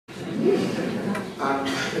And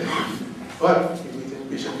but we waited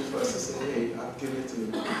patiently for us to say, hey, I've given it to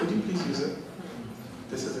you. Could you please use it?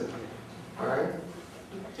 This is it. Alright?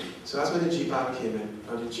 So that's where the GPAN came in.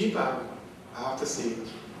 Now the GPAN, I have to say,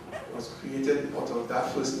 was created out of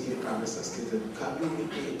that first need Prime Minister stated, can you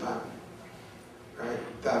make me a pan?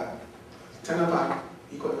 Right? That tenor pan,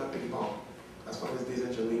 he called it a ping pong. That's from his days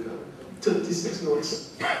in Jamaica. 36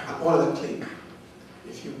 notes, and all of them clean.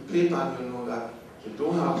 If you play pan, you know that you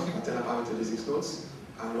don't have a tenor pan with 36 notes,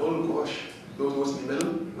 and oh gosh, those notes in the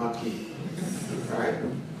middle, not key. Right?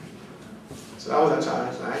 So that was a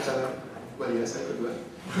challenge, and I told him, well, yes, I could do it.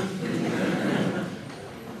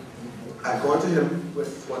 I got to him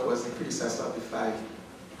with what was the predecessor of the 5,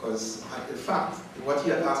 because in fact, what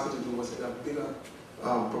he had asked me to do was in a bigger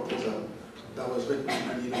proposal that was written,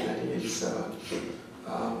 I believe, in 1987,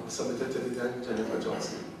 submitted to the then Jennifer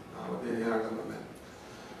Johnson, the Inaugural government.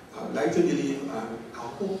 I would like to believe, and I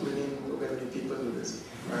hope many people do this,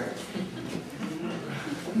 right?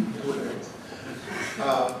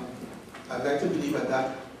 I'd like to believe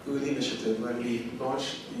that early initiative, when we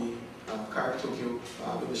launched the Carib Tokyo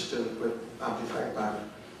initiative with Amplified Band.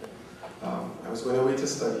 I was going away to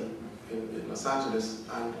study in Los Angeles,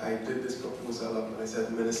 and I did this proposal up, and I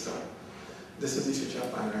said, Minister, this is the future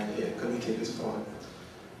of band right here, can we take this forward?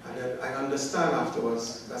 And then I understand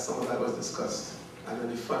afterwards that some of that was discussed, and then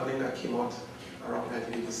the funding that came out around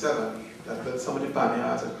 1987, that built some of the band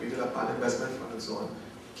yards and created a band investment fund and so on,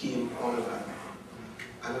 came out of that.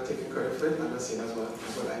 I'm not taking credit for it, I'm not saying that's what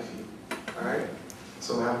I feel, all right?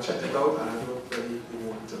 So I have checked it out, and I don't really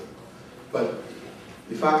want to. But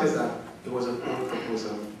the fact is that it was an old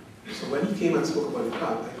proposal. So when he came and spoke about the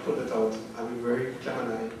plan, I pulled it out, and we very clever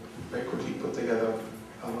and I very quickly put together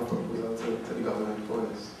a proposal to the government for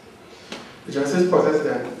this. The Justice project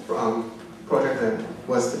then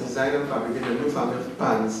was to design and fabricate a new family of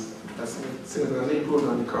pans that significantly improved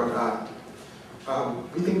on the current art.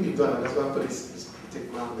 We think we've done it, that's why I put this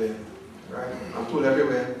tick mark there. Right? I'm told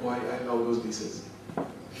everywhere, boy, I love those bases.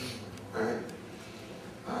 Right?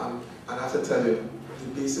 And I have to tell you,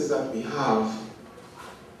 the bases that we have,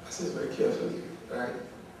 I say this very carefully, right?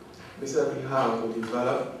 The bases that we have will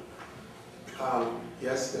develop.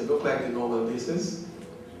 Yes, they look like the normal bases,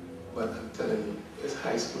 but I'm telling you, it's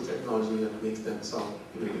high school technology that makes them sound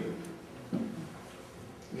really good.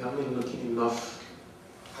 We haven't been looking enough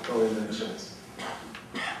at our inventions.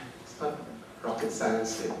 It's not rocket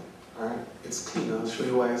science here. Alright, it's clean. I'll show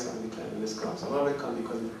you why some of the kind of this comes. A lot of it comes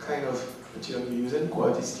because the kind of material we're using,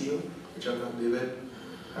 quality steel, which I've done David,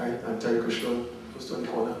 right, and Terry Krishna, close to the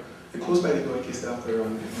corner. They're close by the door in case they have to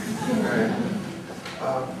run. Alright.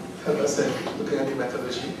 Help us in looking at the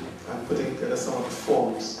metallurgy and putting together some of the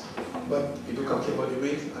forms. But we do talking about the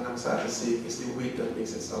weight, and I'm sad to say it's the weight that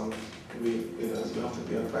makes it sound the way it does. You have to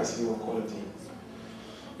pay a price for more quality.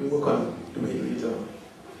 We work on the weight later.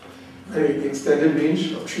 Anyway, the extended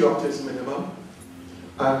range of 3 octaves minimum.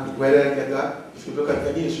 And where did I get that? If you look at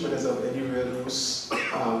any instrument that's of any real use,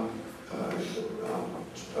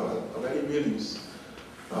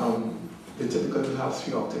 they typically have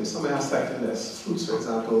 3 octaves. Some may have slightly less. Flutes, for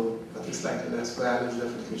example, I think slightly less. Violins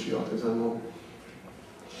definitely 3 octaves and more.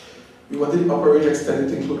 We wanted the upper range extended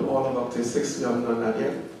to include all of octave 6. We haven't done that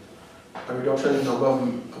yet. A reduction in the number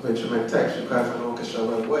of instrument types required for an orchestra.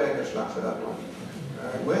 Well, boy, I get flack for that one.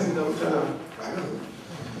 Where's the double tenor? I don't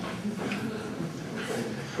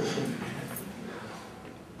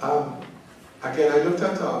know. Again, I looked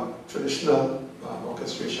at traditional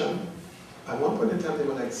orchestration. At one point in time, there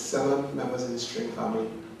were like 7 members in the string family.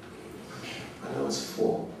 And there was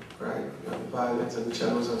 4, right? You know, the violins and the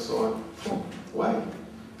cellos and so on. 4. Why?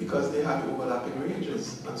 Because they had overlapping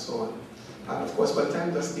ranges and so on. And of course, by the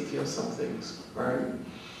time does take care of some things, right?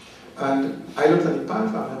 And I looked at the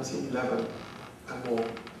pan family, I'm seeing 11 and more.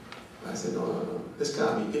 I said, no, this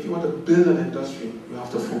can't be. If you want to build an industry, you have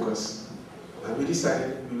to focus. And we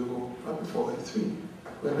decided we will go up before we had 3.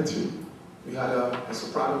 We had 3. We had a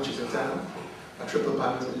soprano, which is a tenor, a triple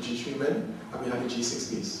pan with a G3 mid, and we had a G6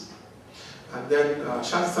 bass. And then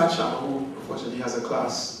Shat Sharma, who unfortunately has a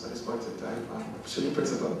class at this point in time, shooting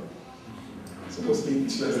principal. Supposed to be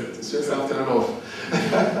students after and off.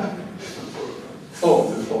 Oh,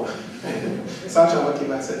 before. Sat Sharma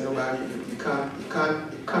came and said, no man, you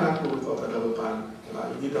cannot go without a double pan.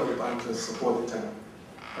 You need a double pan to support the tenor,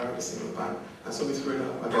 right? A single pan. And so we threw in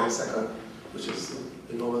a double second, which is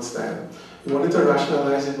the normal style. We wanted to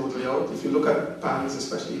rationalize the note layout. If you look at pans,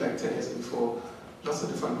 especially like 10 years before, lots of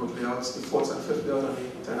different note layouts. The 4th and 5th layout on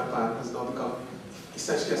the tenor pan has now become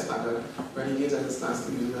essentially a standard. Renegades understand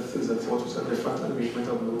still using the 3rds and 4ths, which are different arrangement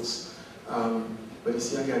of notes. But you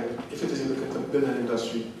see again, if it is looking to build an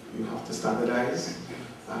industry, You have to standardize,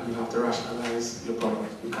 and you have to rationalize your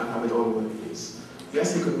product. You can't have it all over the place.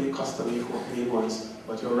 Yes, you could make custom-made ones,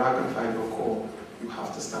 but your rag and file, your core, you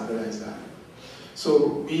have to standardize that.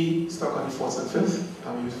 So we stuck on the 4th and 5th,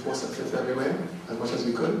 and we used 4th and 5th everywhere, as much as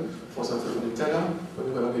we could. 4th and 5th on the teller, when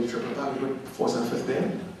we got on the triple pan, we put 4th and 5th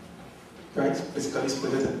there. Right? Basically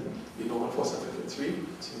split it in. You know, 4th and 5th and 3.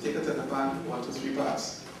 So you take a tender pan, 1 to 3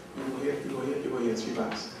 parts. You go here, you go here, you go here, 3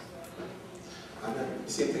 parts. And then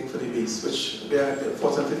the same thing for the base, which the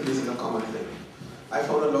 4th and 5th base is a common thing. I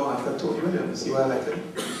found a law after Tony Williams. See why I like it?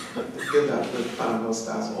 Give that with Panama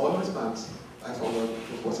stars. All his bands, I found out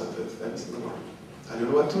the 4th and 5th, every single one. And you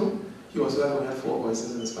know what too? He also only had 4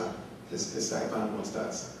 voices in his band, his side band, no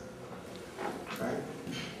stars. Right?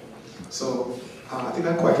 So I think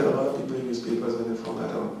that quite a lot of people in newspapers when they found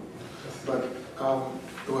that out. But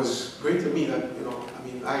it was great to me that, you know, I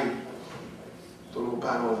mean, I don't know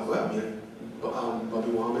band all that well. I mean,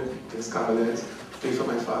 Bobby Mohammed, his Cavaliers, played for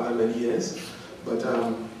my father many years. But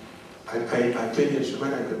I played the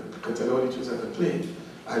instrument, I could tell all the tunes I could play.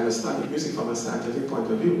 I understand the music from a scientific point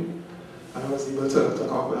of view. And I was able to come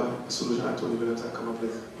up with a solution that Tony Williams had come up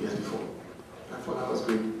with years before. I thought that was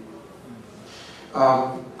great.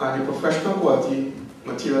 And the professional quality,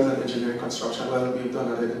 materials and engineering construction, well, we've done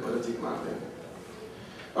that, I didn't put a tick mark there.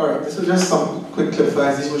 Alright, this is just some quick clip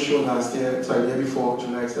files. These were shown last year, sorry, the year before,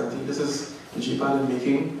 July 17th. This is the G-pan in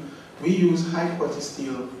making. We use high quality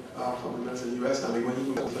steel from the mills in the US, and we're going to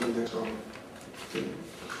use it for the next round. Okay.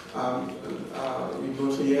 We've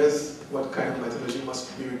known for years what kind of metallurgy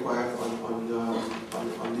must be required on the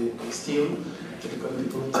steel. Typically,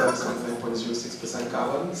 people tell us 9.06%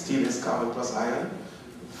 carbon. Steel is carbon plus iron.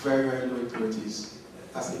 Very, very low impurities.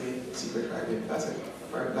 That's the secret right there. That's it.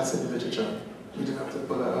 Right? That's in the literature. We didn't have to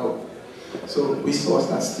pull that out. So we sourced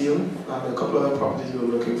that steel and a couple other properties we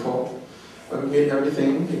were looking for. But we made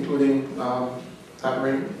everything, including that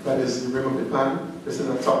ring, that is the rim of the pan. This is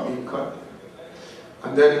the top being cut.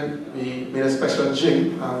 And then we made a special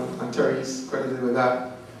jig, and Terry's credited with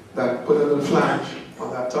that put a little flange on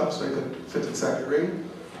that top so it could fit inside the ring,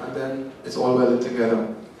 and then it's all welded together.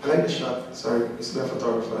 I like the shot, sorry, we used to be a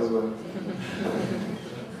photographer as well.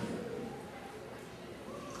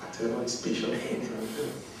 I tell you about these spatial things.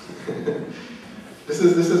 This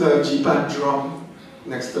is a G-pan drum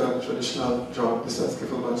next to a traditional drum. This is a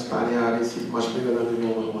skiffle bunch Spaniard, it's much bigger than the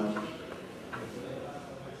normal one.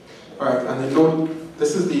 Alright, and the load.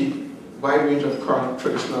 This is the wide range of current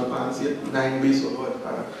traditional pans here. 9 bass or what?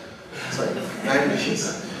 Sorry, 9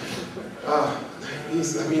 bass. 9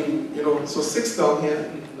 bass. I mean, you know, so 6 down here,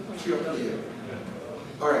 3 up here.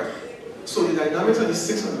 Alright. So the dynamics of the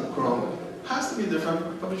 6 on the ground has to be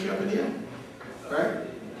different from the 3 up in here. Right?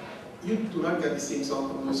 You do not get the same sound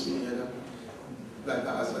from those 3 here like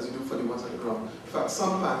that as you do for the ones on the ground. In fact,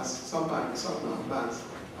 some bands take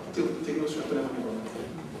those 3 up in the ground.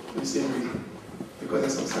 For the same reason. Because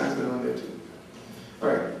there's some science going on there too.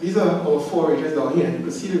 Alright, these are our 4 ranges down here. You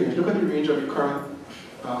can see the range. Look at the range of the current,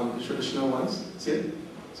 the traditional ones. See it?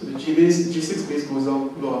 So the G6 bass goes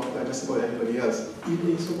down lower than just about anybody else.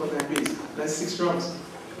 Even the super 9 bass, that's 6 drums.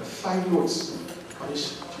 5 notes on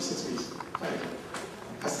each G6 bass. 5.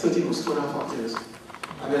 That's 30 notes, 2.5 octaves.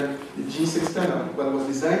 And then the G6 tenor, well, it was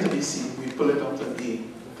designed to be C. We pull it down to A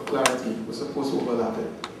for clarity. We're supposed to overlap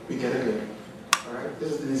it. We get it there. Alright,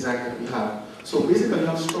 this is the design that we have. So basically you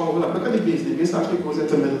have strong overlap. Look at the bass. The bass actually goes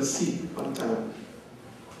into middle C on the tenor.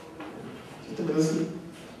 Into middle C.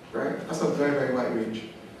 Right? That's a very, very wide range,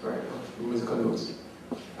 right, of musical notes.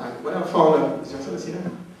 And what I found is you see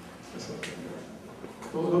that?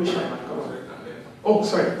 Don't be shy, man. Come on. Oh,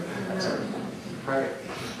 sorry. Alright.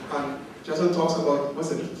 And Justin talks about what's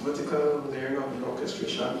the vertical layering of the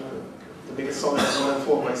orchestration to make it sound like more than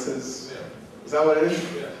 4 voices. Is that what it is?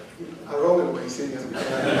 Yeah. I'm wrong with what he's saying.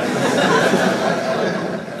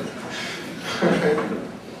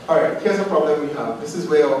 Alright, here's a problem we have. This is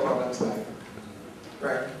where our problems lie.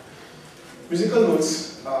 Right? Musical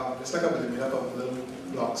notes, it's like a made up of little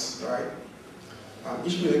blocks, right?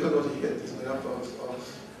 Each musical note you get is made up of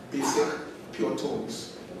basic pure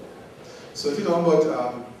tones. So if you know about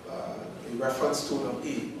the reference tone of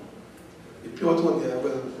A, the pure tone there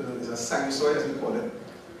is a sinusoid, as we call it.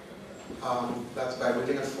 That's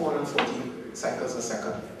vibrating at 440 cycles a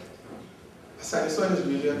second. A sinusoid is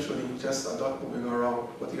really actually just a dot moving around.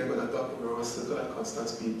 What you get with a dot moving around a circle at constant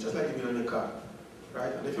speed, just like you do in your car.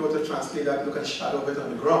 Right? And if you were to translate that, look at the shadow of it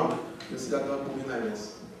on the ground, you'll see that dot moving like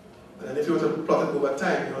this. And then if you were to plot it over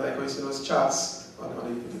time, you know, like when you see those charts, on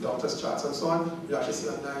the doctor's charts and so on, you actually see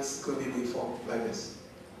a nice curvy waveform like this.